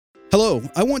Hello,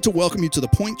 I want to welcome you to the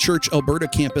Point Church Alberta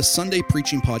Campus Sunday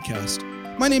Preaching Podcast.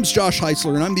 My name's Josh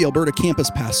Heisler, and I'm the Alberta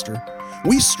Campus pastor.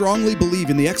 We strongly believe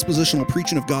in the expositional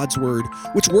preaching of God's Word,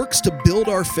 which works to build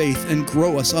our faith and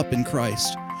grow us up in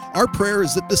Christ. Our prayer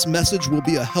is that this message will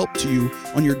be a help to you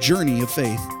on your journey of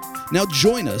faith. Now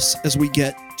join us as we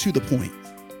get to the point.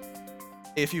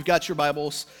 If you've got your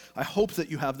Bibles, I hope that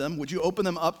you have them. Would you open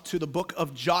them up to the book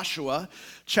of Joshua,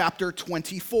 chapter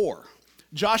 24?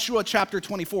 Joshua chapter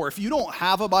 24. If you don't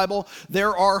have a Bible,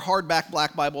 there are hardback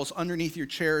black Bibles underneath your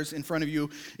chairs in front of you.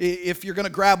 If you're going to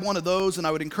grab one of those, and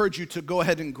I would encourage you to go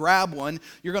ahead and grab one,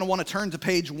 you're going to want to turn to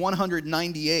page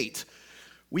 198.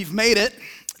 We've made it.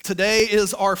 Today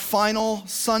is our final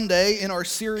Sunday in our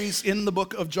series in the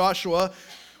book of Joshua,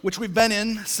 which we've been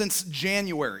in since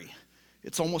January.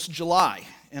 It's almost July,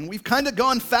 and we've kind of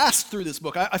gone fast through this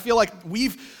book. I feel like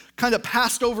we've kind of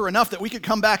passed over enough that we could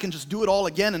come back and just do it all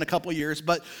again in a couple of years,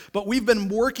 but we've been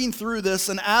working through this,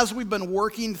 and as we've been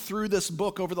working through this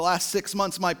book over the last 6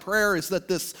 months, my prayer is that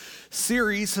this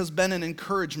series has been an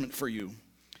encouragement for you.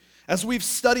 As we've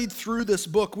studied through this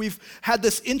book, we've had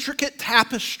this intricate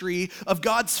tapestry of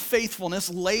God's faithfulness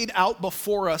laid out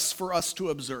before us for us to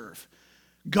observe.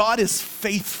 God is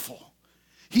faithful.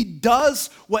 He does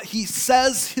what he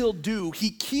says he'll do. He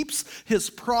keeps his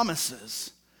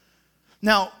promises.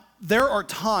 Now, there are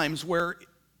times where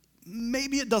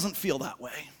maybe it doesn't feel that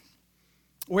way,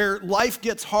 where life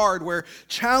gets hard, where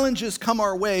challenges come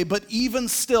our way, but even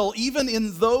still, even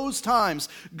in those times,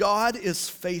 God is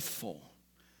faithful.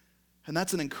 And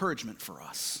that's an encouragement for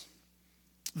us.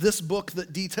 This book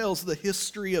that details the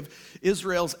history of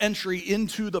Israel's entry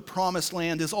into the promised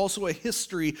land is also a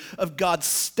history of God's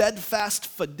steadfast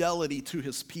fidelity to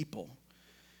his people.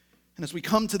 And as we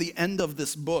come to the end of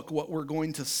this book, what we're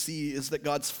going to see is that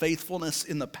God's faithfulness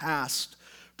in the past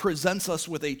presents us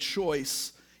with a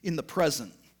choice in the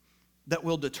present that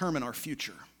will determine our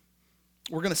future.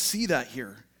 We're going to see that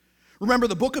here. Remember,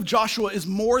 the book of Joshua is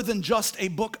more than just a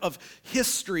book of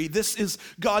history. This is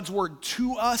God's word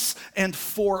to us and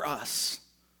for us.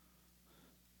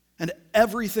 And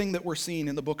everything that we're seeing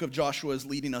in the book of Joshua is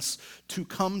leading us to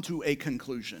come to a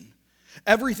conclusion.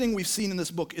 Everything we've seen in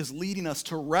this book is leading us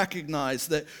to recognize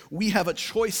that we have a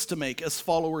choice to make as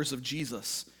followers of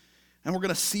Jesus. And we're going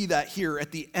to see that here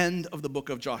at the end of the book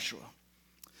of Joshua.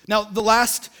 Now, the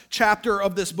last chapter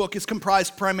of this book is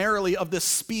comprised primarily of this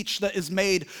speech that is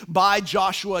made by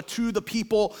Joshua to the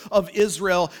people of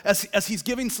Israel as he's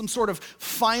giving some sort of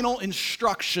final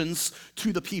instructions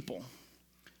to the people.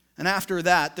 And after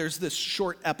that, there's this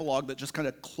short epilogue that just kind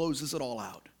of closes it all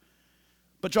out.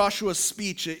 But Joshua's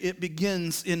speech, it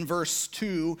begins in verse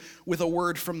 2 with a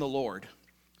word from the Lord.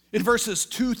 In verses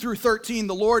 2 through 13,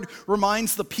 the Lord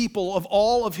reminds the people of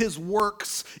all of his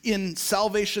works in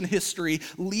salvation history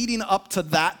leading up to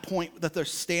that point that they're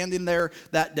standing there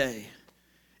that day.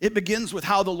 It begins with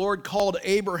how the Lord called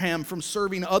Abraham from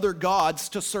serving other gods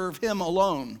to serve him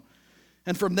alone.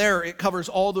 And from there, it covers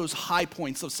all those high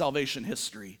points of salvation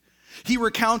history. He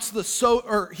recounts the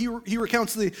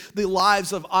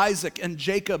lives of Isaac and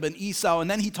Jacob and Esau, and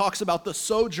then he talks about the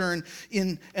sojourn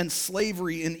and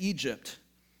slavery in Egypt.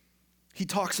 He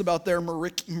talks about their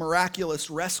miraculous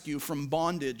rescue from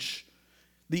bondage,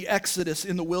 the exodus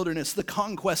in the wilderness, the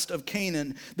conquest of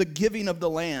Canaan, the giving of the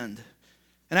land.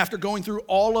 And after going through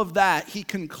all of that, he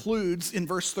concludes in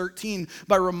verse 13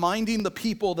 by reminding the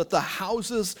people that the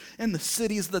houses and the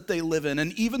cities that they live in,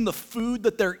 and even the food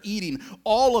that they're eating,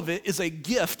 all of it is a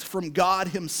gift from God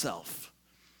himself.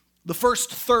 The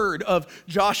first third of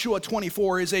Joshua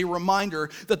 24 is a reminder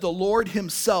that the Lord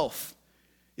himself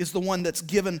is the one that's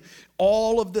given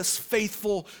all of this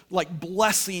faithful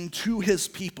blessing to his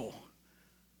people.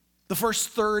 The first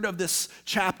third of this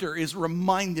chapter is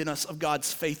reminding us of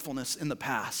God's faithfulness in the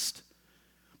past.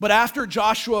 But after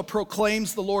Joshua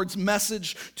proclaims the Lord's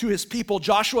message to his people,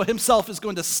 Joshua himself is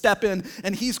going to step in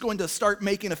and he's going to start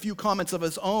making a few comments of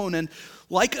his own. And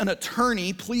like an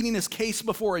attorney pleading his case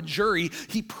before a jury,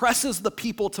 he presses the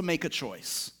people to make a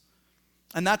choice.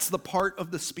 And that's the part of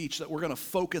the speech that we're going to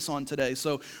focus on today.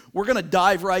 So we're going to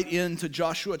dive right into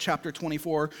Joshua chapter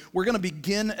 24. We're going to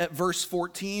begin at verse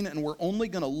 14, and we're only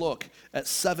going to look at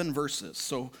 7 verses.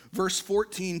 So verse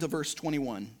 14 to verse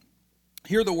 21.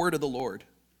 Hear the word of the Lord.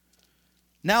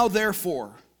 Now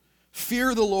therefore,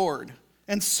 fear the Lord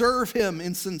and serve him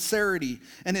in sincerity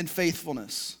and in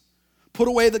faithfulness. Put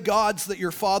away the gods that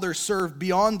your fathers served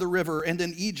beyond the river and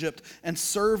in Egypt, and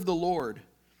serve the Lord.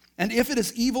 And if it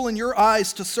is evil in your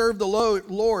eyes to serve the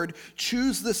Lord,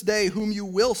 choose this day whom you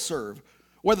will serve,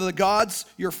 whether the gods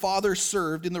your fathers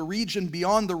served in the region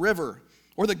beyond the river,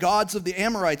 or the gods of the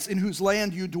Amorites in whose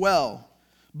land you dwell.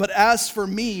 But as for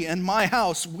me and my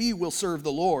house, we will serve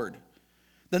the Lord."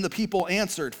 Then the people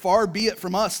answered, "Far be it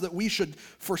from us that we should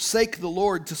forsake the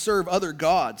Lord to serve other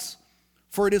gods.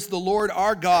 For it is the Lord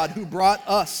our God who brought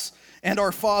us and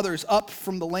our fathers up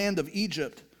from the land of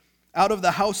Egypt, out of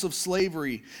the house of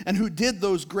slavery, and who did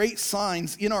those great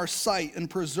signs in our sight and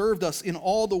preserved us in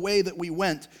all the way that we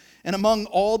went, and among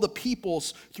all the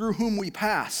peoples through whom we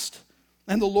passed.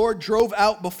 And the Lord drove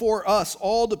out before us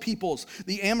all the peoples,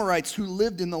 the Amorites who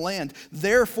lived in the land.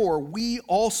 Therefore we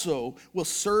also will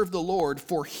serve the Lord,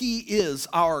 for he is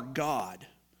our God."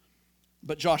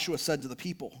 But Joshua said to the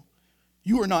people,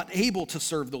 "You are not able to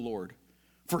serve the Lord,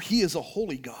 for he is a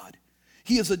holy God.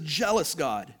 He is a jealous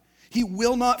God. He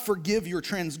will not forgive your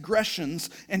transgressions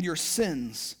and your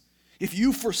sins. If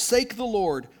you forsake the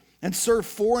Lord and serve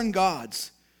foreign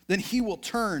gods, then he will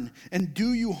turn and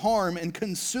do you harm and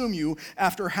consume you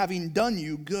after having done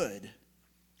you good."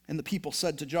 And the people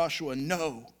said to Joshua,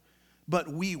 "No, but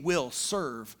we will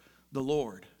serve the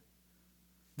Lord."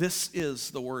 This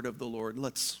is the word of the Lord.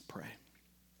 Let's pray.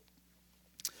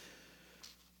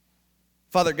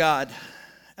 Father God,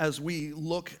 as we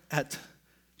look at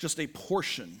just a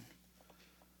portion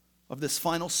of this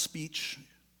final speech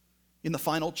in the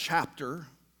final chapter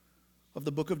of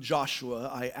the book of Joshua,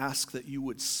 I ask that you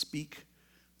would speak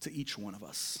to each one of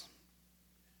us.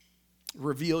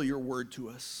 Reveal your word to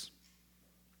us.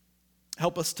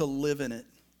 Help us to live in it.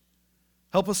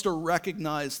 Help us to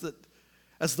recognize that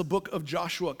as the book of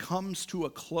Joshua comes to a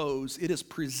close, it is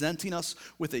presenting us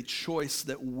with a choice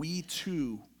that we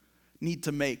too need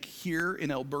to make here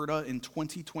in Alberta in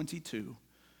 2022.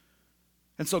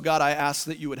 And so, God, I ask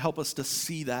that you would help us to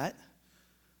see that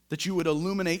you would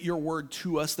illuminate your word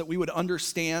to us, that we would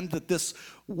understand that this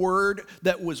word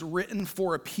that was written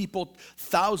for a people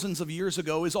thousands of years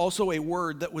ago is also a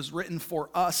word that was written for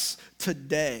us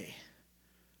today.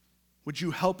 Would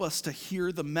you help us to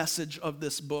hear the message of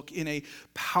this book in a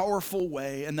powerful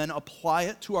way and then apply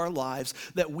it to our lives,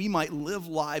 that we might live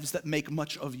lives that make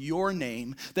much of your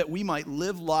name, that we might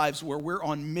live lives where we're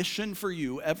on mission for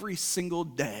you every single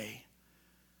day.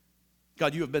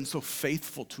 God, you have been so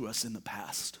faithful to us in the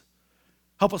past.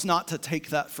 Help us not to take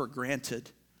that for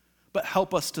granted, but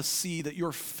help us to see that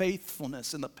your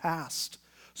faithfulness in the past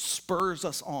spurs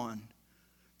us on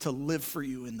to live for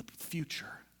you in the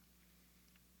future.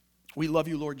 We love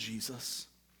you, Lord Jesus.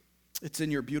 It's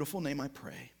in your beautiful name I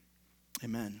pray.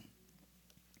 Amen.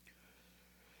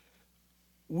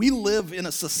 We live in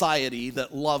a society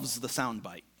that loves the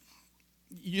soundbite.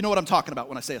 You know what I'm talking about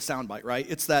when I say a soundbite, right?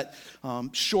 It's that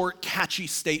short, catchy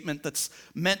statement that's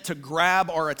meant to grab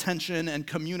our attention and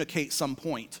communicate some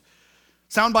point.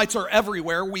 Soundbites are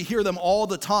everywhere. We hear them all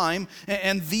the time.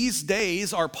 And these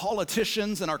days, our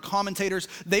politicians and our commentators,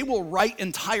 they will write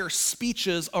entire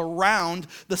speeches around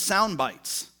the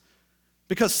soundbites.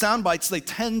 Because soundbites, they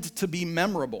tend to be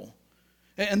memorable.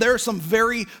 And there are some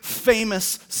very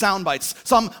famous soundbites.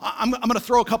 I'm going to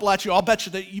throw a couple at you. I'll bet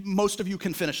you that most of you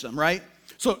can finish them, right?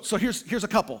 So here's a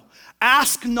couple.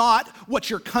 Ask not what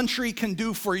your country can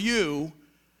do for you.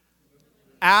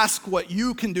 Ask what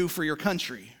you can do for your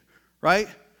country, right?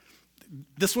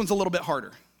 This one's a little bit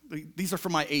harder. These are for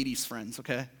my 80s friends,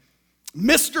 okay?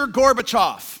 Mr.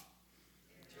 Gorbachev,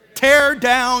 tear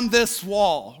down this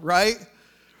wall, right?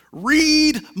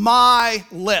 Read my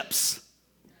lips.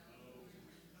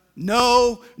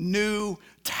 No new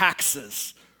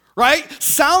taxes. Right?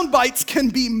 Sound bites can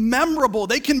be memorable.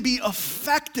 They can be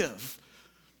effective.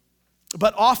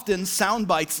 But often, sound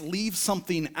bites leave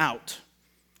something out.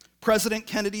 President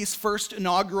Kennedy's first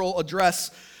inaugural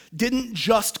address didn't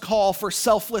just call for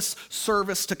selfless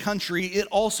service to country. It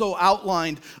also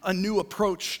outlined a new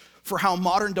approach for how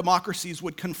modern democracies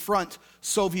would confront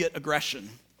Soviet aggression.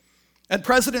 And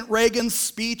President Reagan's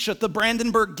speech at the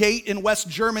Brandenburg Gate in West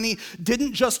Germany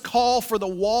didn't just call for the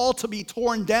wall to be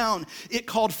torn down. It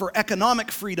called for economic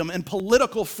freedom and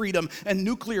political freedom and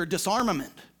nuclear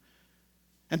disarmament.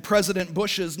 And President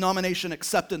Bush's nomination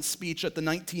acceptance speech at the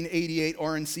 1988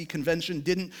 RNC convention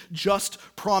didn't just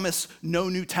promise no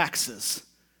new taxes.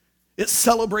 It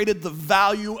celebrated the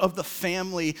value of the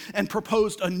family and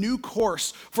proposed a new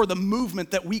course for the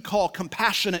movement that we call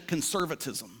compassionate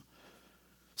conservatism.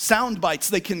 Sound bites,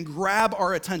 they can grab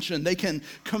our attention, they can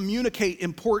communicate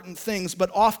important things,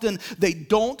 but often they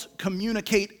don't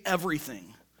communicate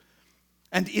everything.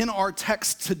 And in our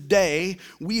text today,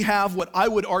 we have what I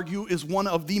would argue is one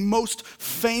of the most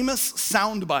famous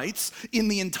sound bites in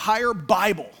the entire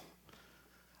Bible.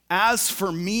 As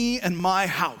for me and my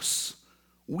house,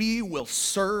 we will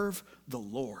serve the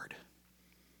Lord.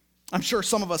 I'm sure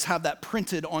some of us have that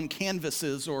printed on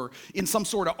canvases or in some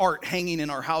sort of art hanging in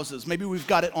our houses. Maybe we've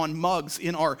got it on mugs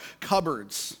in our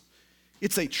cupboards.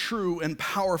 It's a true and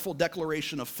powerful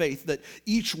declaration of faith that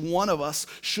each one of us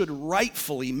should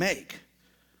rightfully make.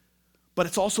 But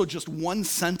it's also just one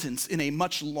sentence in a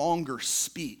much longer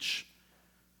speech.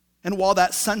 And while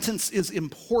that sentence is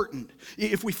important,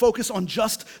 if we focus on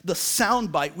just the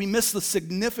soundbite, we miss the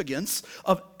significance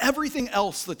of everything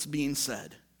else that's being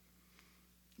said.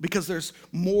 Because there's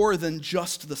more than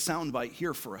just the soundbite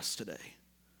here for us today.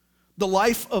 The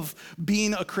life of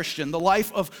being a Christian, the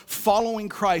life of following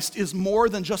Christ is more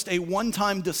than just a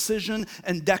one-time decision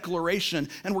and declaration,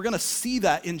 and we're going to see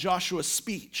that in Joshua's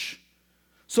speech.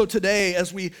 So today,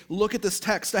 as we look at this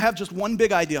text, I have just one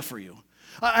big idea for you.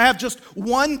 I have just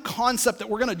one concept that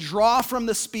we're going to draw from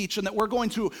this speech and that we're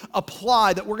going to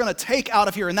apply, that we're going to take out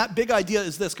of here, and that big idea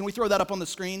is this. Can we throw that up on the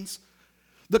screens?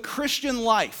 The Christian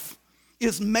life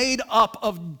is made up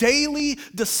of daily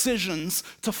decisions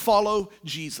to follow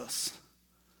Jesus.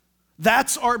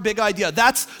 That's our big idea.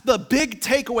 That's the big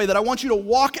takeaway that I want you to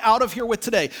walk out of here with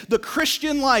today. The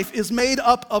Christian life is made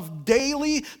up of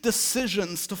daily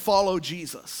decisions to follow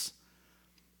Jesus.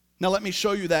 Now let me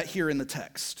show you that here in the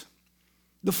text.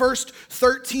 The first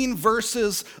 13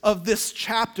 verses of this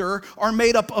chapter are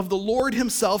made up of the Lord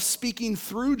himself speaking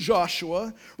through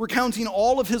Joshua, recounting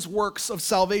all of his works of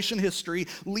salvation history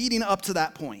leading up to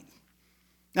that point.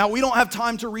 Now, we don't have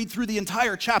time to read through the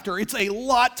entire chapter. It's a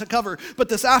lot to cover. But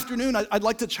this afternoon, I'd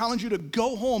like to challenge you to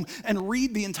go home and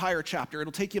read the entire chapter.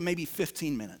 It'll take you maybe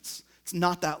 15 minutes. It's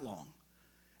not that long.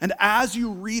 And as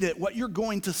you read it, what you're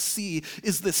going to see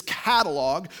is this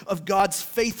catalog of God's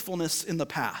faithfulness in the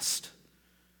past.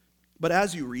 But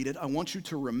as you read it, I want you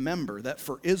to remember that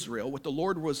for Israel, what the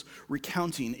Lord was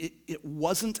recounting, it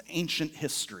wasn't ancient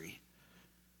history.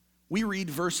 We read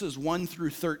verses 1 through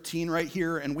 13 right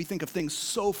here, and we think of things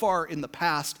so far in the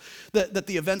past that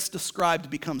the events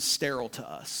described become sterile to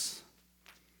us.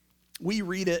 We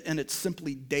read it, and it's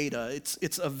simply data.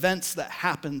 It's events that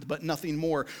happened, but nothing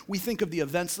more. We think of the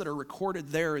events that are recorded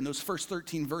there in those first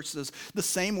 13 verses the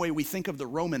same way we think of the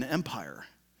Roman Empire.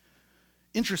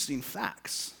 Interesting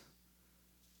facts.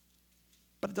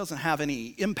 But it doesn't have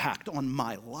any impact on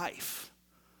my life.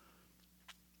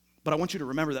 But I want you to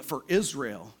remember that for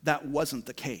Israel, that wasn't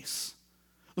the case.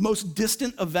 The most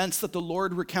distant events that the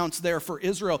Lord recounts there for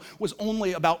Israel was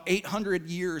only about 800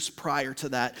 years prior to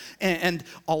that, and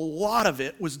a lot of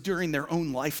it was during their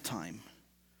own lifetime.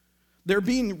 They're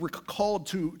being called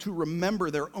to remember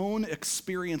their own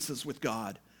experiences with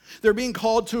God. They're being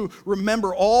called to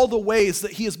remember all the ways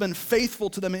that he has been faithful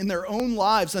to them in their own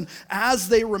lives. And as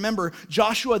they remember,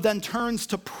 Joshua then turns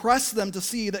to press them to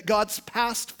see that God's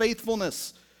past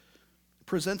faithfulness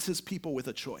presents his people with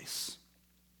a choice.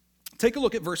 Take a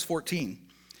look at verse 14.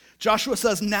 Joshua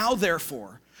says, "Now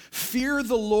therefore, fear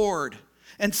the Lord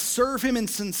and serve him in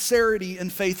sincerity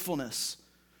and faithfulness.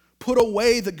 Put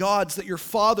away the gods that your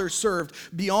fathers served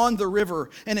beyond the river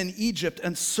and in Egypt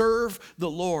and serve the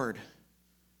Lord."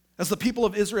 As the people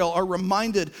of Israel are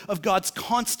reminded of God's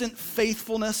constant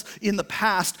faithfulness in the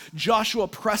past, Joshua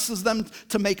presses them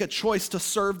to make a choice to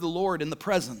serve the Lord in the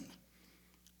present.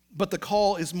 But the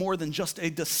call is more than just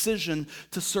a decision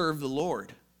to serve the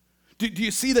Lord. Do you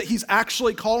see that he's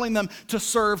actually calling them to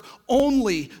serve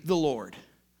only the Lord?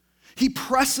 He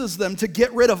presses them to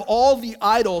get rid of all the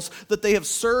idols that they have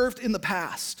served in the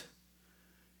past.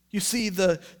 You see,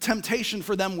 the temptation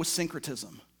for them was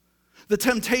syncretism. The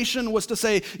temptation was to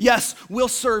say, yes, we'll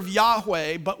serve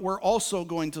Yahweh, but we're also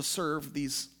going to serve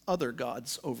these other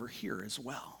gods over here as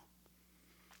well.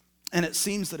 And it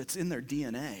seems that it's in their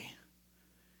DNA.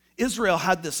 Israel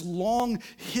had this long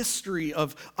history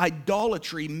of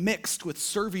idolatry mixed with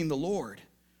serving the Lord.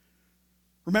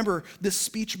 Remember, this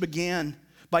speech began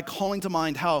by calling to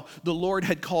mind how the Lord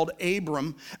had called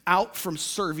Abram out from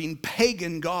serving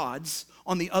pagan gods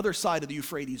on the other side of the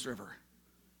Euphrates River.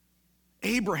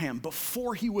 Abraham,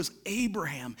 before he was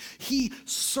Abraham, he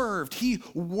served, he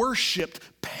worshiped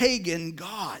pagan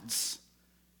gods.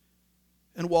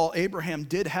 And while Abraham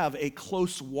did have a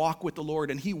close walk with the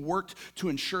Lord, and he worked to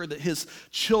ensure that his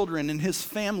children and his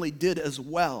family did as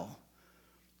well,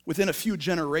 within a few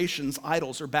generations,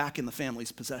 idols are back in the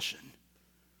family's possession.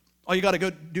 All you got to go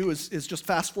do is just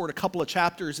fast forward a couple of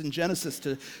chapters in Genesis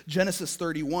to Genesis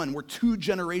 31. We're 2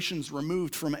 generations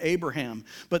removed from Abraham.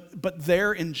 But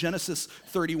there in Genesis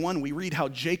 31, we read how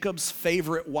Jacob's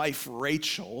favorite wife,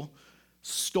 Rachel,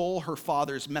 stole her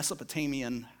father's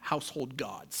Mesopotamian household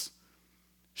gods.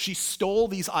 She stole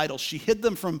these idols. She hid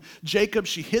them from Jacob.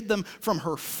 She hid them from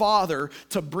her father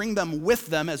to bring them with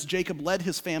them as Jacob led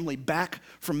his family back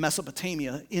from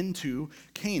Mesopotamia into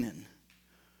Canaan.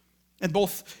 And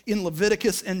both in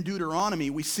Leviticus and Deuteronomy,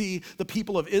 we see the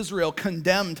people of Israel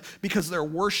condemned because they're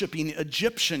worshiping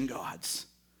Egyptian gods.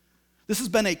 This has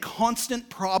been a constant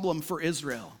problem for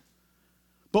Israel.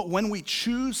 But when we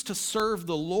choose to serve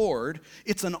the Lord,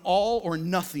 it's an all or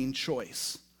nothing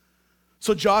choice.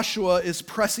 So Joshua is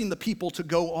pressing the people to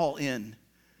go all in.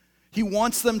 He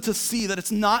wants them to see that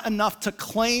it's not enough to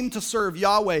claim to serve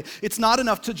Yahweh. It's not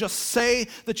enough to just say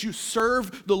that you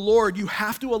serve the Lord. You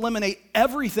have to eliminate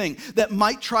everything that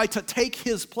might try to take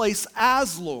his place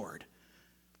as Lord.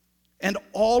 And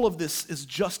all of this is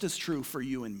just as true for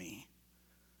you and me.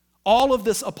 All of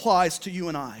this applies to you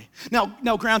and I.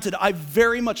 Now, granted, I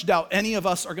very much doubt any of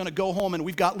us are going to go home and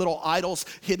we've got little idols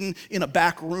hidden in a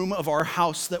back room of our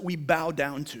house that we bow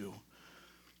down to.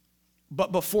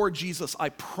 But before Jesus, I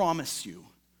promise you,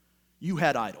 you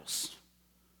had idols.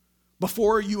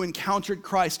 Before you encountered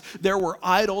Christ, there were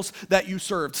idols that you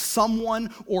served.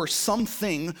 Someone or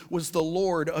something was the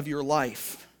Lord of your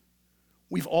life.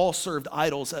 We've all served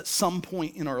idols at some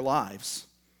point in our lives.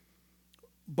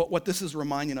 But what this is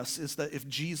reminding us is that if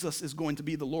Jesus is going to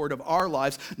be the Lord of our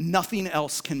lives, nothing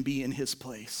else can be in his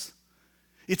place.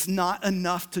 It's not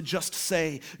enough to just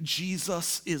say,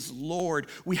 Jesus is Lord.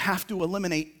 We have to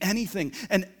eliminate anything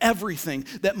and everything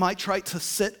that might try to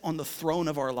sit on the throne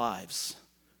of our lives.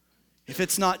 If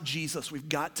it's not Jesus, we've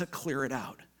got to clear it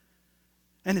out.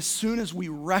 And as soon as we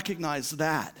recognize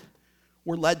that,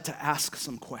 we're led to ask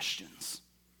some questions.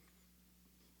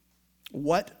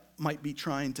 What might be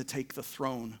trying to take the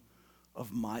throne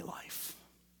of my life?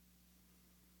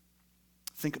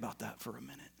 Think about that for a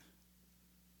minute.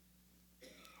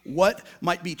 What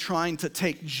might be trying to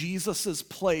take Jesus'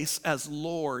 place as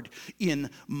Lord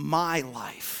in my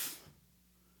life?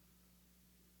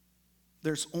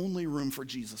 There's only room for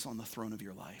Jesus on the throne of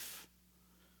your life.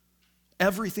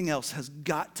 Everything else has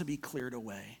got to be cleared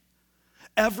away.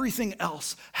 Everything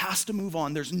else has to move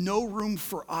on. There's no room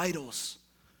for idols.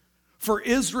 For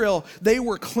Israel, they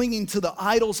were clinging to the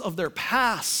idols of their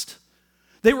past.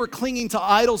 They were clinging to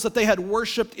idols that they had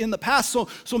worshiped in the past.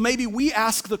 So maybe we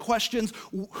ask the questions,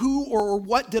 who or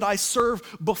what did I serve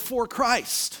before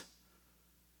Christ?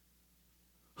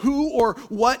 Who or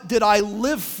what did I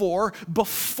live for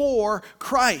before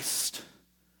Christ?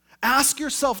 Ask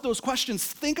yourself those questions.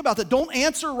 Think about that. Don't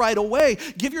answer right away.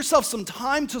 Give yourself some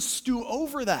time to stew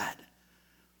over that.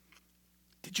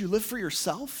 Did you live for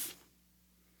yourself?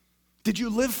 Did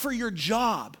you live for your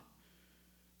job?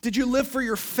 Did you live for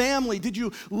your family? Did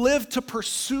you live to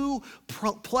pursue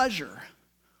pleasure?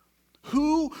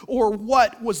 Who or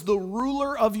what was the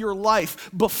ruler of your life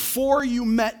before you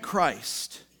met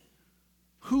Christ?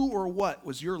 Who or what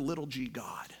was your little g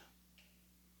God?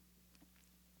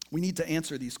 We need to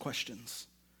answer these questions.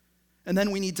 And then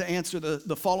we need to answer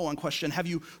the follow-on question, have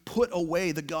you put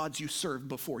away the gods you served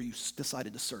before you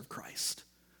decided to serve Christ?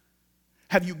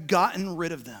 Have you gotten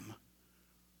rid of them?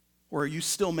 Or are you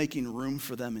still making room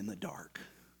for them in the dark?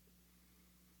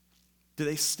 Do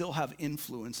they still have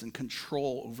influence and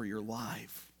control over your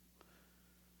life?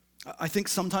 I think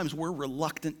sometimes we're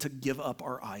reluctant to give up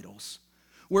our idols.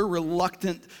 We're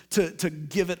reluctant to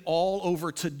give it all over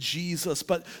to Jesus,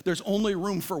 but there's only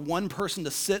room for one person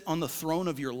to sit on the throne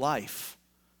of your life.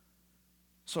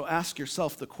 So ask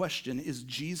yourself the question, is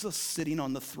Jesus sitting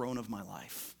on the throne of my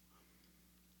life?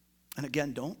 And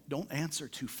again, don't answer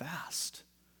too fast.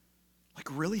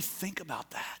 Really think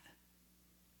about that.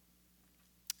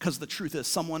 Because the truth is,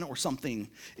 someone or something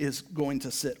is going to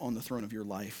sit on the throne of your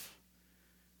life.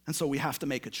 And so we have to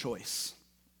make a choice.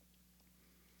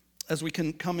 As we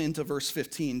can come into verse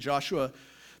 15, Joshua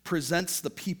presents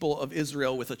the people of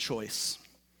Israel with a choice.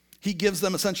 He gives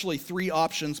them essentially three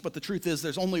options, but the truth is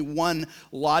there's only one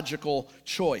logical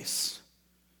choice.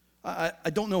 I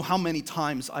don't know how many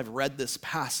times I've read this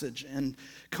passage and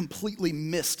completely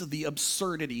missed the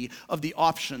absurdity of the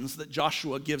options that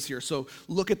Joshua gives here. So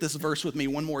look at this verse with me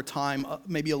one more time,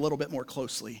 maybe a little bit more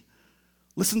closely.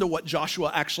 Listen to what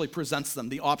Joshua actually presents them,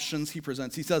 the options he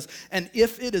presents. He says, and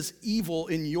if it is evil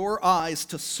in your eyes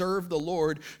to serve the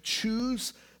Lord,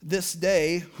 choose this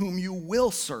day whom you will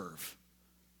serve.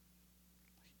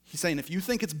 He's saying, if you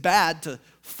think it's bad to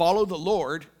follow the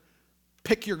Lord,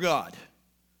 pick your God.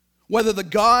 Whether the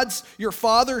gods your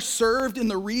father served in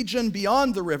the region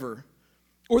beyond the river,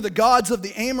 or the gods of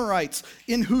the Amorites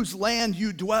in whose land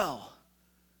you dwell.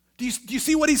 Do you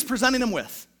see what he's presenting them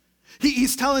with?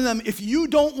 He's telling them, if you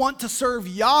don't want to serve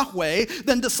Yahweh,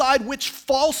 then decide which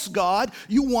false god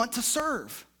you want to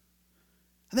serve.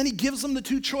 And then he gives them the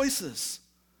two choices.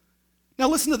 Now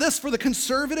listen to this, for the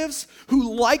conservatives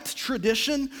who liked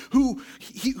tradition, who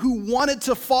wanted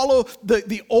to follow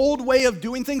the old way of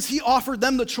doing things, he offered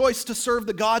them the choice to serve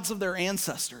the gods of their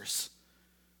ancestors,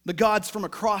 the gods from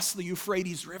across the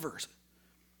Euphrates River.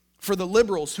 For the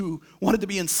liberals who wanted to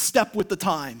be in step with the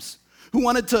times, who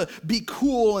wanted to be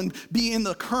cool and be in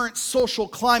the current social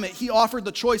climate, he offered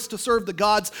the choice to serve the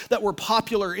gods that were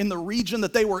popular in the region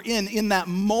that they were in that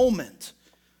moment.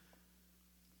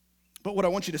 But what I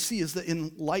want you to see is that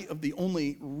in light of the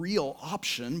only real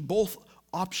option, both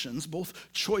options, both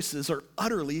choices are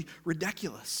utterly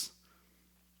ridiculous.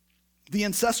 The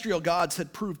ancestral gods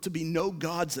had proved to be no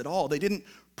gods at all. They didn't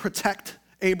protect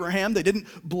Abraham. They didn't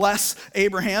bless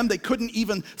Abraham. They couldn't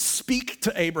even speak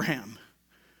to Abraham.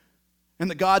 And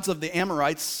the gods of the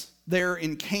Amorites there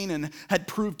in Canaan had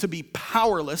proved to be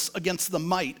powerless against the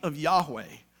might of Yahweh.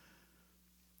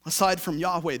 Aside from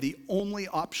Yahweh, the only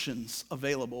options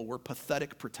available were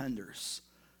pathetic pretenders.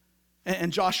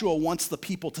 And Joshua wants the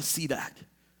people to see that.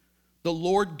 The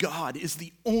Lord God is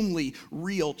the only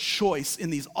real choice in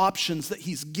these options that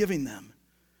he's giving them.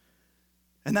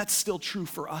 And that's still true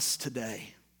for us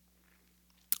today.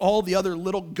 All the other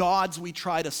little gods we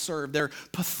try to serve, they're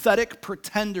pathetic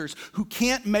pretenders who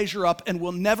can't measure up and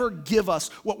will never give us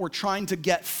what we're trying to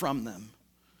get from them.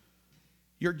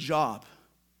 Your job,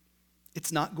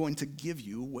 it's not going to give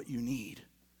you what you need.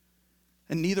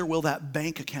 And neither will that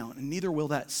bank account, and neither will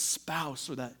that spouse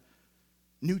or that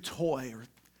new toy or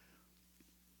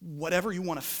whatever you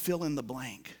want to fill in the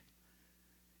blank.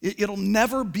 It'll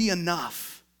never be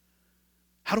enough.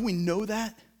 How do we know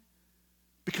that?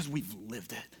 Because we've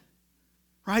lived it,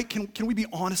 right? Can we be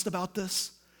honest about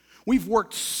this? We've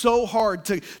worked so hard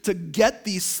to get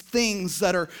these things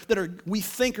that are we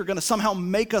think are going to somehow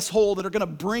make us whole, that are going to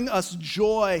bring us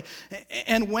joy.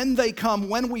 And when they come,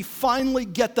 when we finally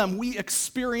get them, we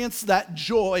experience that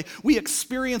joy. We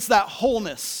experience that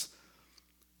wholeness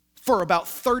for about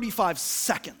 35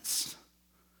 seconds.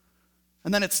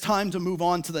 And then it's time to move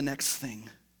on to the next thing.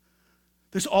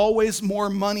 There's always more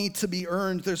money to be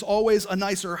earned. There's always a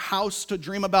nicer house to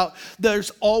dream about. There's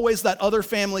always that other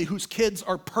family whose kids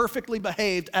are perfectly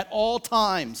behaved at all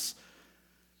times.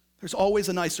 There's always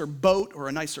a nicer boat or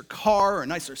a nicer car or a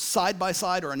nicer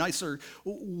side-by-side or a nicer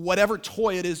whatever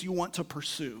toy it is you want to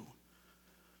pursue.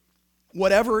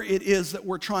 Whatever it is that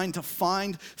we're trying to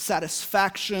find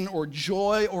satisfaction or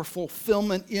joy or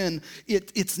fulfillment in,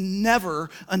 it's never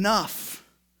enough.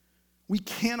 We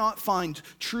cannot find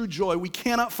true joy. We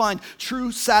cannot find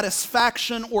true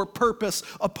satisfaction or purpose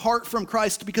apart from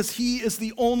Christ because he is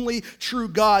the only true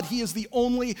God. He is the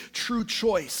only true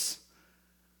choice.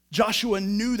 Joshua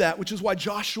knew that, which is why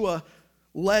Joshua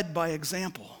led by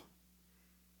example.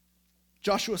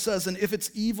 Joshua says, "And if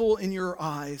it's evil in your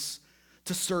eyes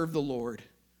to serve the Lord,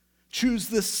 choose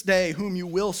this day whom you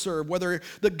will serve, whether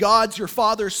the gods your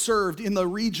fathers served in the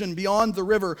region beyond the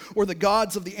river or the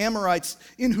gods of the Amorites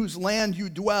in whose land you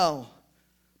dwell.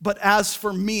 But as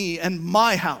for me and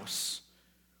my house,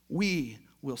 we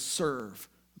will serve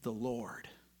the Lord."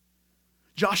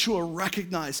 Joshua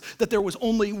recognized that there was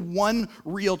only one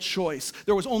real choice.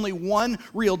 There was only one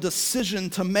real decision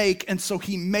to make, and so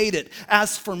he made it.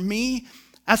 As for me,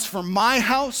 as for my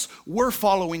house, we're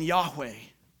following Yahweh.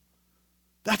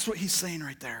 That's what he's saying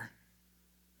right there.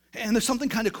 And there's something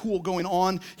kind of cool going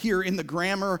on here in the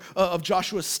grammar of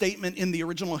Joshua's statement in the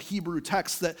original Hebrew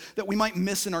text that we might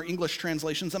miss in our English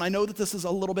translations. And I know that this is a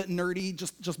little bit nerdy.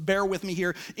 Just bear with me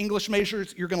here. English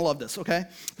majors, you're going to love this, okay?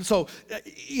 So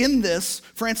in this,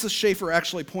 Francis Schaeffer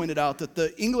actually pointed out that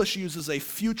the English uses a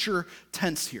future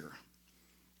tense here.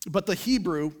 But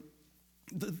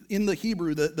in the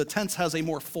Hebrew, the tense has a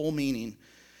more full meaning.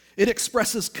 It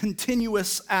expresses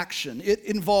continuous action. It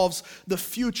involves the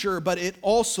future, but it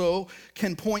also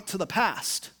can point to the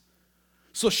past.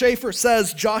 So Schaeffer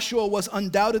says Joshua was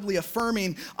undoubtedly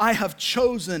affirming, "I have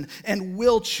chosen and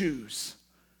will choose."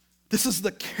 This is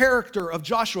the character of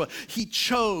Joshua. He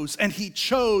chose and he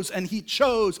chose and he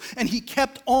chose and he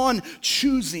kept on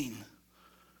choosing.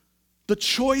 The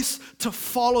choice to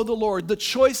follow the Lord, the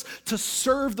choice to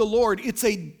serve the Lord, it's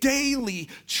a daily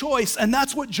choice. And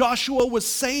that's what Joshua was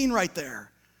saying right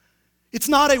there. It's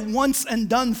not a once and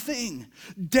done thing.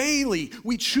 Daily,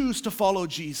 we choose to follow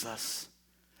Jesus.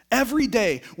 Every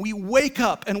day, we wake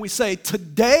up and we say,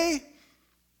 "Today,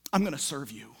 I'm going to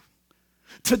serve you.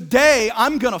 Today,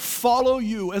 I'm going to follow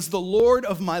you as the Lord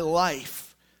of my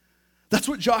life." That's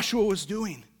what Joshua was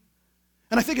doing.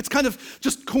 And I think it's kind of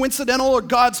just coincidental or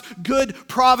God's good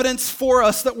providence for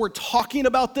us that we're talking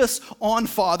about this on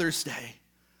Father's Day.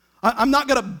 I'm not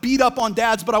going to beat up on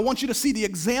dads, but I want you to see the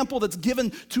example that's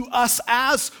given to us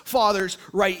as fathers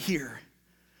right here.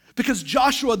 Because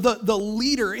Joshua, the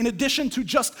leader, in addition to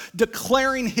just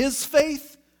declaring his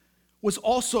faith, was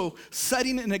also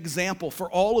setting an example for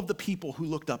all of the people who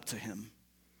looked up to him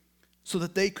so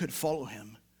that they could follow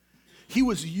him. He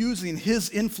was using his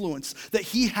influence that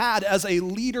he had as a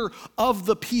leader of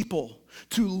the people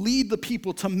to lead the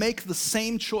people to make the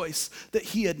same choice that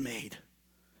he had made.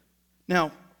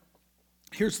 Now,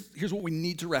 here's what we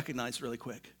need to recognize really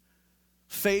quick.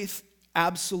 Faith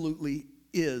absolutely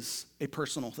is a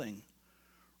personal thing.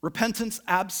 Repentance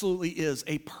absolutely is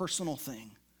a personal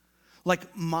thing.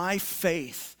 Like, my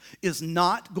faith is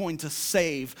not going to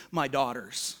save my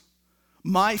daughters.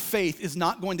 My faith is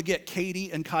not going to get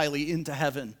Katie and Kylie into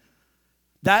heaven.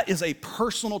 That is a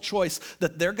personal choice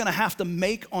that they're going to have to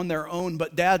make on their own.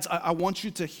 But dads, I want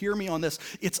you to hear me on this.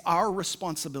 It's our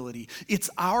responsibility. It's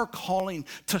our calling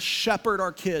to shepherd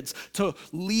our kids, to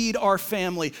lead our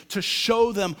family, to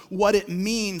show them what it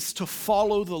means to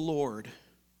follow the Lord.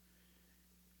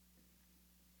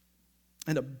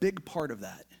 And a big part of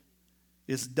that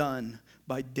is done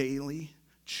by daily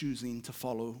choosing to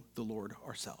follow the Lord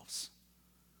ourselves.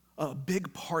 A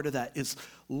big part of that is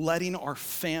letting our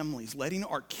families, letting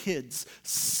our kids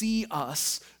see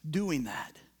us doing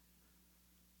that.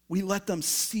 We let them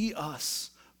see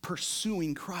us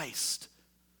pursuing Christ.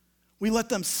 We let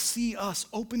them see us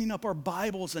opening up our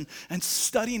Bibles and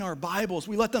studying our Bibles.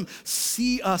 We let them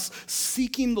see us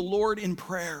seeking the Lord in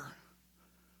prayer.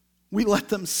 We let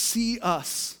them see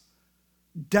us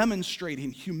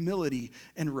demonstrating humility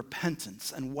and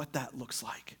repentance and what that looks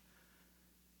like.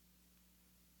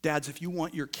 Dads, if you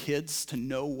want your kids to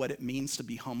know what it means to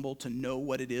be humble, to know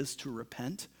what it is to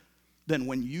repent, then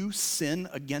when you sin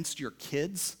against your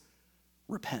kids,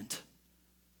 repent.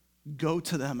 Go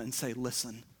to them and say,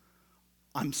 listen,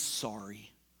 I'm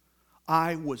sorry.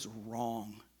 I was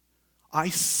wrong. I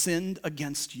sinned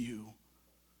against you.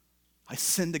 I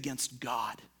sinned against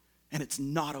God, and it's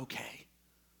not okay.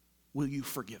 Will you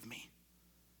forgive me?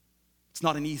 It's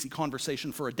not an easy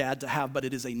conversation for a dad to have, but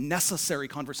it is a necessary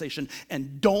conversation.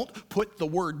 And don't put the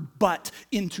word but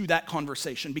into that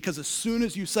conversation, because as soon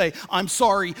as you say, I'm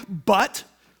sorry, but,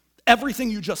 everything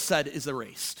you just said is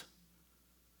erased.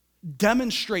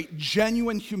 Demonstrate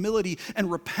genuine humility and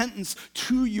repentance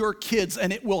to your kids,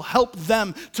 and it will help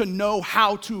them to know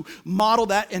how to model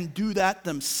that and do that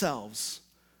themselves.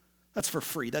 That's for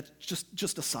free. That's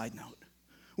just a side note.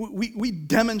 We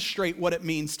demonstrate what it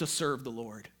means to serve the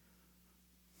Lord.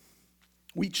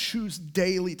 We choose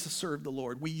daily to serve the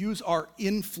Lord. We use our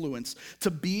influence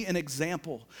to be an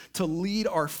example, to lead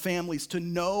our families to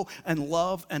know and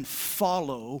love and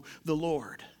follow the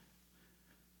Lord.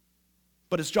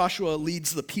 But as Joshua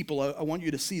leads the people, I want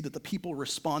you to see that the people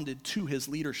responded to his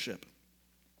leadership.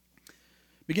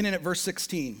 Beginning at verse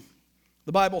 16,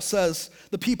 the Bible says,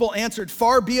 the people answered,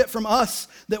 "Far be it from us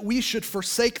that we should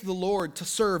forsake the Lord to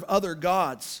serve other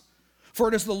gods. For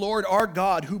it is the Lord our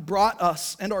God who brought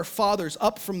us and our fathers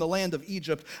up from the land of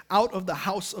Egypt, out of the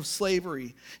house of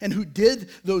slavery, and who did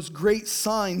those great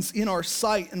signs in our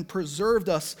sight and preserved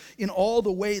us in all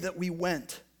the way that we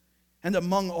went, and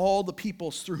among all the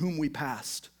peoples through whom we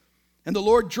passed. And the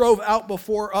Lord drove out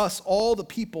before us all the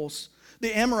peoples,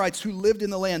 the Amorites who lived in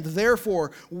the land.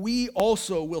 Therefore, we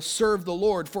also will serve the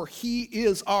Lord, for he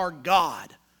is our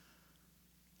God."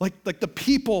 Like the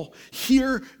people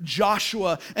hear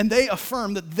Joshua and they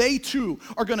affirm that they too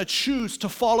are going to choose to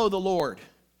follow the Lord.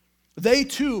 They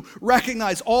too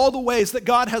recognize all the ways that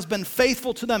God has been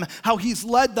faithful to them, how he's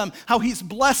led them, how he's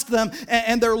blessed them,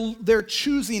 and they're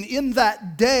choosing in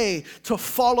that day to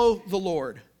follow the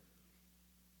Lord.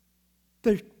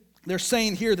 They're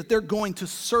saying here that they're going to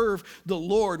serve the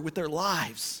Lord with their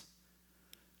lives.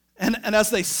 And as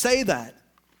they say that,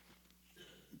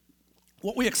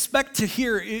 what we expect to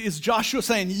hear is Joshua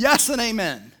saying yes and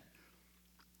amen.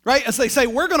 Right? As they say,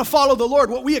 we're going to follow the Lord,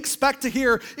 what we expect to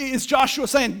hear is Joshua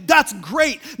saying, that's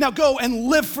great. Now go and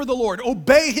live for the Lord.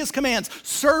 Obey his commands.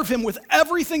 Serve him with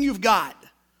everything you've got.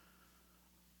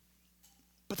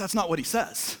 But that's not what he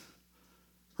says.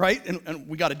 Right? And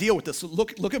we got to deal with this. So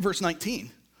look at verse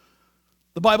 19.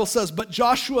 The Bible says, "But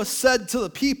Joshua said to the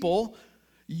people,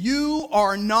 you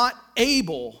are not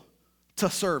able to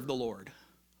serve the Lord."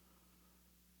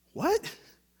 What?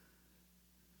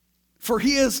 "For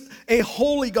he is a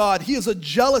holy God. He is a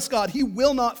jealous God. He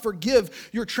will not forgive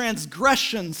your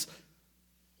transgressions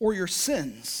or your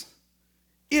sins.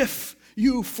 If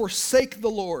you forsake the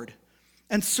Lord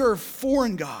and serve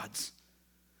foreign gods,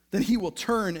 then he will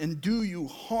turn and do you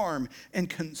harm and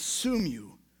consume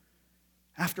you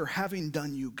after having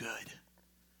done you good."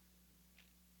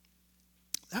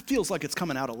 That feels like it's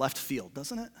coming out of left field,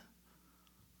 doesn't it?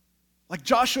 Like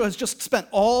Joshua has just spent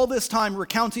all this time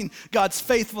recounting God's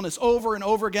faithfulness over and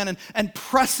over again and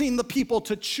pressing the people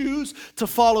to choose to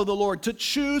follow the Lord, to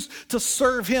choose to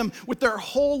serve him with their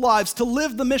whole lives, to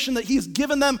live the mission that he's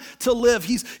given them to live.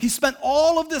 He's spent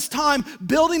all of this time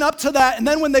building up to that, and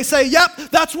then when they say, yep,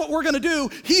 that's what we're going to do,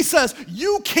 he says,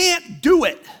 you can't do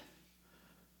it.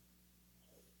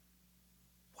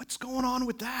 What's going on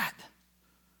with that?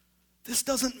 This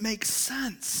doesn't make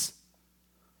sense.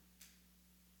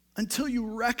 Until you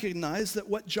recognize that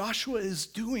what Joshua is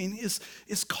doing is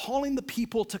calling the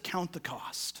people to count the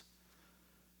cost.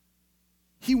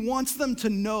 He wants them to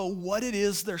know what it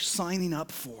is they're signing up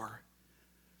for.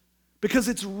 Because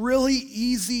it's really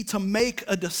easy to make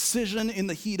a decision in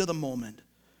the heat of the moment.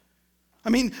 I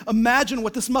mean, imagine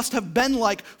what this must have been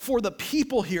like for the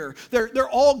people here. They're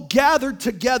all gathered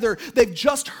together. They've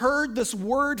just heard this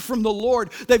word from the Lord.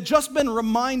 They've just been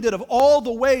reminded of all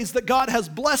the ways that God has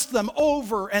blessed them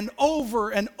over and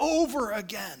over and over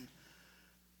again.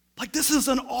 Like, this is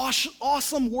an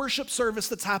awesome worship service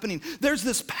that's happening. There's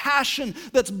this passion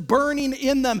that's burning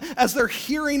in them as they're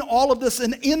hearing all of this.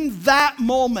 And in that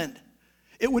moment,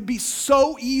 it would be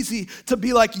so easy to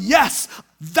be like, yes,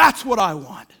 that's what I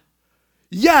want.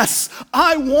 Yes,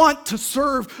 I want to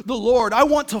serve the Lord. I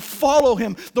want to follow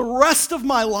him the rest of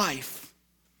my life.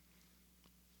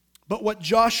 But what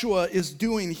Joshua is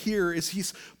doing here is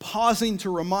he's pausing to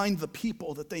remind the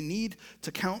people that they need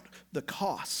to count the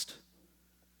cost.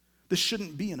 This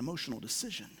shouldn't be an emotional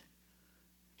decision.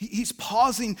 He's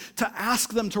pausing to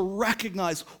ask them to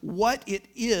recognize what it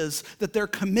is that they're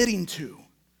committing to.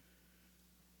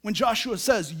 When Joshua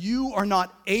says, you are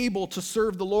not able to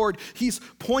serve the Lord, he's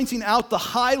pointing out the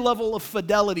high level of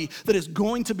fidelity that is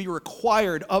going to be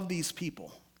required of these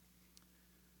people.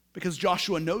 Because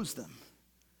Joshua knows them.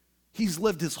 He's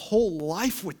lived his whole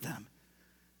life with them.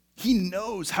 He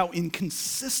knows how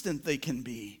inconsistent they can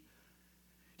be.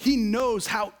 He knows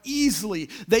how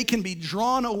easily they can be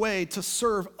drawn away to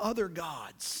serve other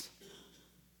gods.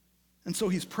 And so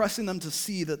he's pressing them to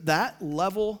see that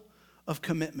level of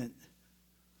commitment,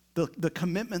 the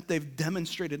commitment they've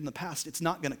demonstrated in the past, it's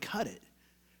not going to cut it.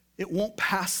 It won't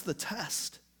pass the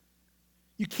test.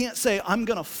 You can't say, I'm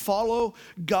going to follow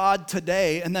God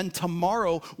today and then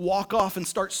tomorrow walk off and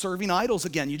start serving idols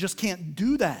again. You just can't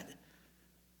do that.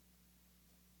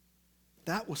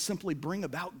 That will simply bring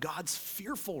about God's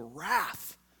fearful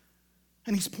wrath.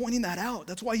 And he's pointing that out.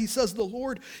 That's why he says the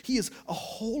Lord, he is a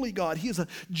holy God. He is a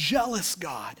jealous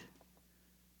God.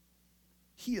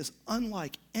 He is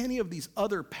unlike any of these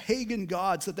other pagan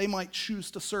gods that they might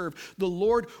choose to serve. The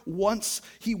Lord wants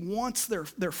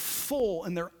their full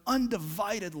and their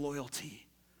undivided loyalty.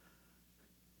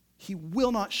 He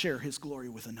will not share his glory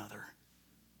with another.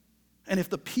 And if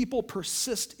the people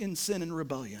persist in sin and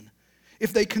rebellion,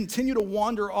 if they continue to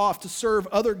wander off to serve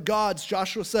other gods,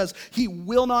 Joshua says, he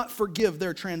will not forgive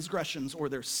their transgressions or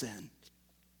their sin.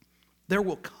 There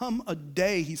will come a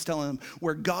day, he's telling them,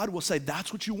 where God will say,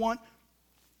 that's what you want?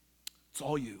 It's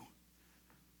all you.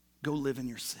 Go live in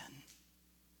your sin.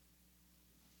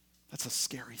 That's a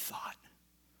scary thought.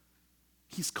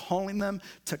 He's calling them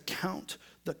to count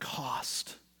the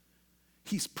cost.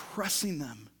 He's pressing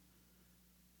them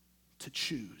to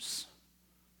choose.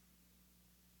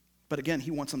 But again,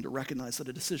 he wants them to recognize that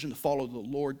a decision to follow the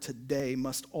Lord today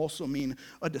must also mean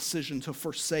a decision to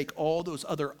forsake all those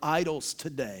other idols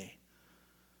today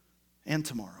and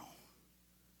tomorrow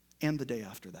and the day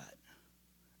after that.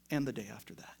 And the day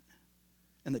after that,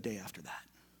 and the day after that.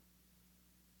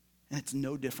 And it's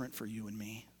no different for you and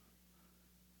me.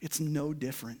 It's no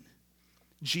different.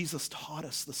 Jesus taught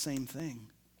us the same thing.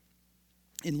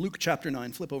 In Luke chapter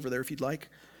 9, flip over there if you'd like.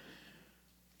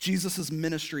 Jesus'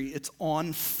 ministry, it's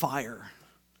on fire.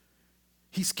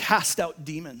 He's cast out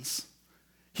demons.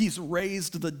 He's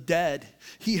raised the dead.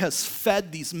 He has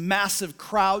fed these massive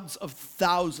crowds of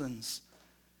thousands.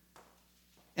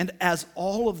 And as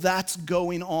all of that's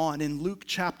going on in Luke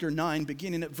chapter 9,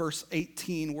 beginning at verse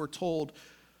 18, we're told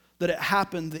that it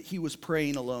happened that he was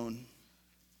praying alone.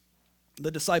 The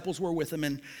disciples were with him,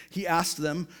 and he asked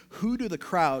them, who do the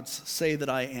crowds say that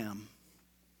I am?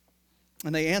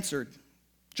 And they answered,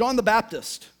 John the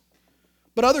Baptist,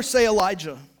 but others say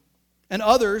Elijah, and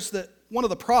others that one of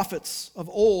the prophets of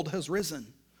old has risen.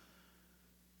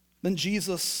 Then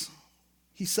Jesus,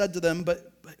 he said to them,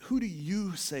 but who do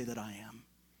you say that I am?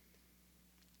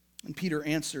 And Peter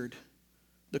answered,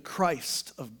 the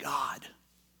Christ of God.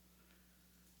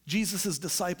 Jesus'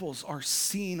 disciples are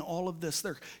seeing all of this.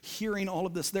 They're hearing all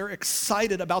of this. They're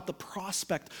excited about the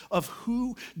prospect of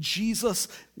who Jesus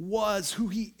was, who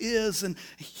he is, and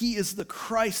he is the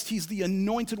Christ. He's the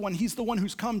anointed one. He's the one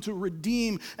who's come to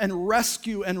redeem and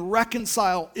rescue and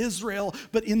reconcile Israel.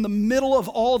 But in the middle of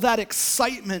all that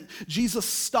excitement, Jesus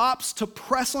stops to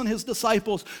press on his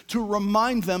disciples to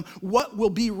remind them what will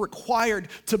be required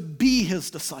to be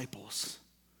his disciples.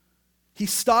 He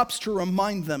stops to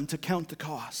remind them to count the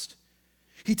cost.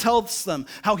 He tells them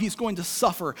how he's going to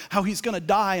suffer, how he's going to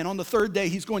die, and on the third day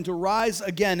he's going to rise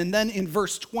again. And then in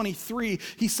verse 23,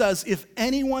 he says, if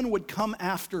anyone would come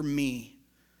after me,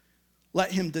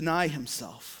 let him deny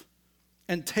himself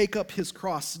and take up his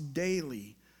cross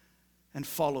daily and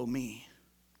follow me.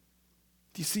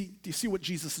 Do you see what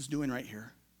Jesus is doing right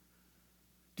here?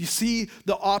 Do you see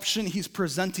the option he's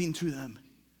presenting to them?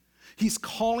 He's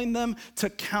calling them to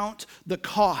count the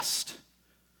cost.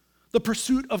 The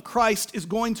pursuit of Christ is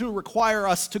going to require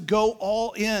us to go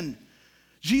all in.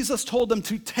 Jesus told them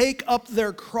to take up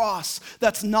their cross.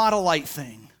 That's not a light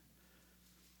thing.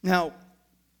 Now,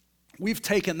 we've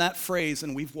taken that phrase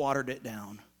and we've watered it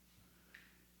down.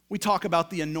 We talk about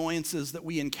the annoyances that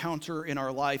we encounter in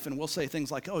our life, and we'll say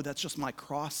things like, oh, that's just my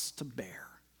cross to bear.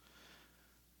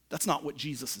 That's not what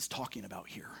Jesus is talking about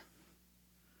here.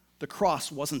 The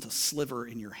cross wasn't a sliver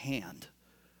in your hand.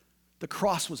 The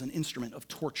cross was an instrument of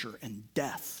torture and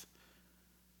death.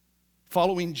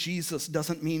 Following Jesus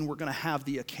doesn't mean we're going to have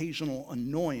the occasional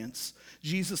annoyance.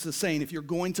 Jesus is saying, if you're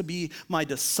going to be my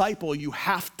disciple, you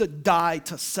have to die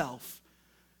to self.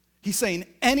 He's saying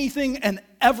anything and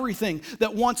everything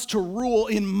that wants to rule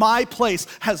in my place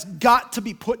has got to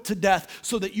be put to death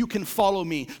so that you can follow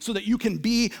me, so that you can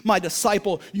be my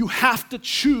disciple. You have to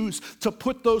choose to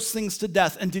put those things to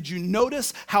death. And did you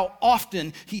notice how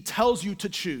often he tells you to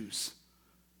choose?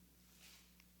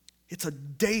 It's a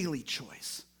daily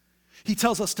choice. He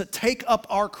tells us to take up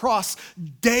our cross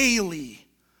daily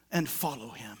and follow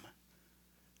him.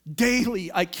 Daily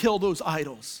I kill those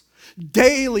idols.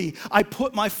 Daily, I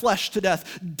put my flesh to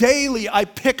death. Daily, I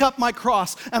pick up my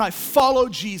cross and I follow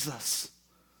Jesus.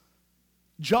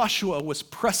 Joshua was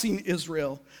pressing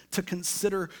Israel to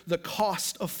consider the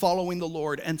cost of following the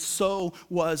Lord, and so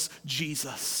was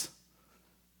Jesus.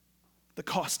 The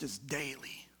cost is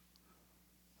daily.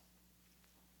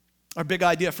 Our big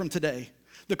idea from today: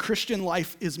 the Christian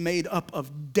life is made up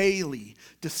of daily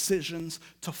decisions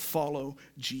to follow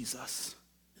Jesus.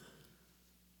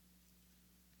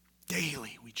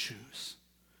 Daily we choose.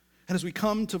 And as we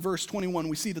come to verse 21,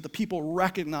 we see that the people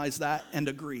recognize that and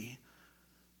agree.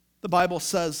 The Bible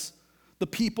says, the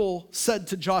people said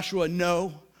to Joshua,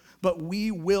 no, but we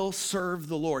will serve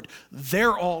the Lord.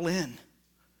 They're all in.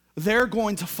 They're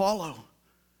going to follow.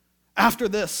 After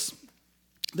this,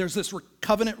 there's this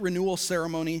covenant renewal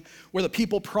ceremony where the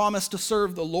people promise to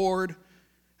serve the Lord,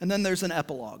 and then there's an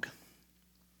epilogue.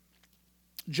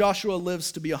 Joshua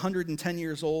lives to be 110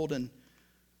 years old, and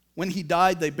when he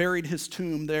died, they buried his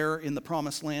tomb there in the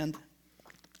promised land.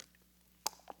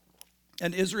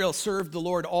 And Israel served the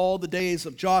Lord all the days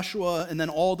of Joshua and then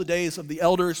all the days of the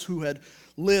elders who had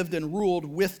lived and ruled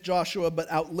with Joshua but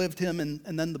outlived him,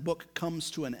 and then the book comes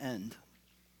to an end.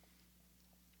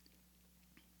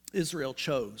 Israel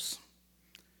chose.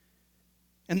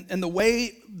 And the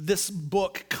way this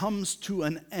book comes to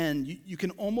an end, you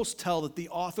can almost tell that the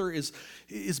author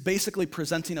is basically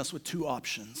presenting us with two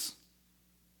options.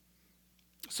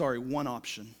 One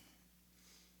option.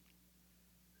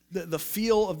 The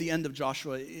feel of the end of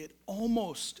Joshua, it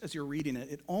almost, as you're reading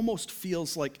it, it almost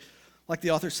feels like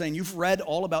the author's saying, you've read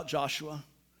all about Joshua.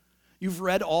 You've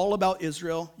read all about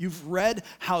Israel. You've read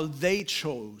how they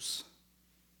chose.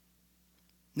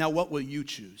 Now what will you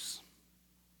choose?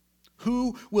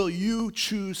 Who will you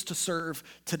choose to serve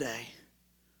today?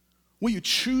 Will you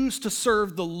choose to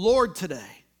serve the Lord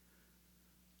today?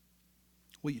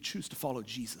 Will you choose to follow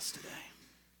Jesus today?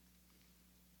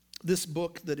 This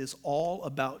book that is all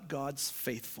about God's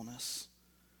faithfulness,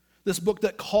 this book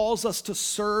that calls us to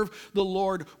serve the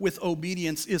Lord with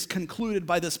obedience, is concluded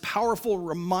by this powerful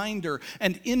reminder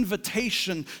and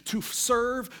invitation to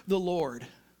serve the Lord.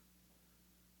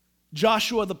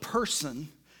 Joshua, the person,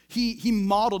 he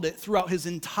modeled it throughout his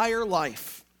entire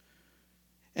life.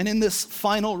 And in this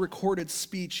final recorded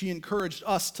speech, he encouraged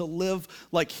us to live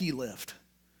like he lived,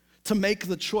 to make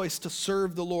the choice to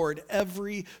serve the Lord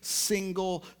every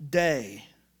single day.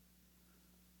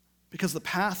 Because the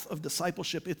path of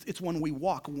discipleship, it's one we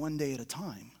walk one day at a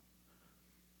time.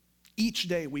 Each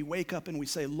day we wake up and we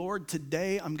say, Lord,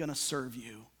 today I'm going to serve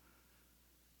you.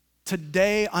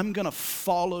 Today I'm going to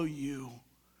follow you.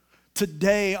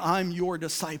 Today I'm your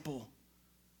disciple.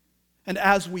 And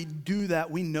as we do that,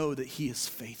 we know that he is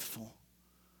faithful.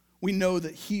 We know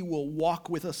that he will walk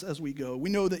with us as we go. We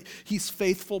know that he's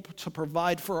faithful to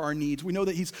provide for our needs. We know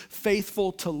that he's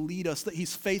faithful to lead us, that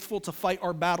he's faithful to fight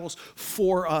our battles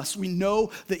for us. We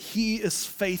know that he is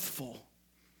faithful.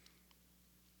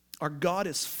 Our God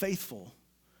is faithful.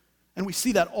 And we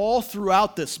see that all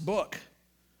throughout this book.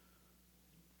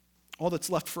 All that's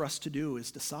left for us to do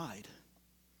is decide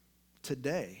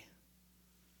today,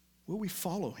 will we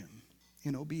follow him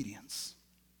in obedience?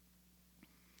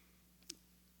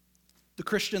 The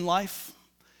Christian life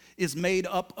is made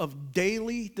up of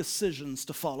daily decisions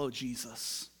to follow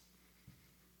Jesus.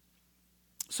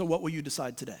 So what will you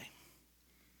decide today?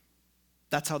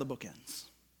 That's how the book ends.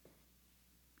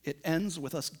 It ends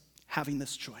with us having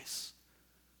this choice.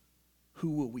 Who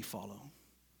will we follow?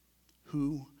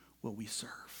 Who will we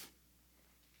serve?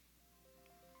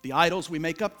 The idols we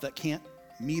make up that can't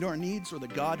meet our needs, or the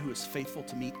God who is faithful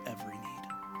to meet every need?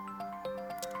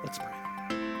 Let's pray.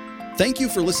 Thank you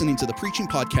for listening to the preaching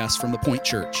podcast from The Point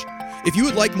Church. If you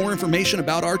would like more information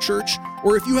about our church,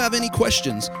 or if you have any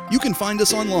questions, you can find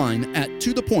us online at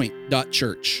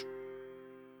tothepoint.church.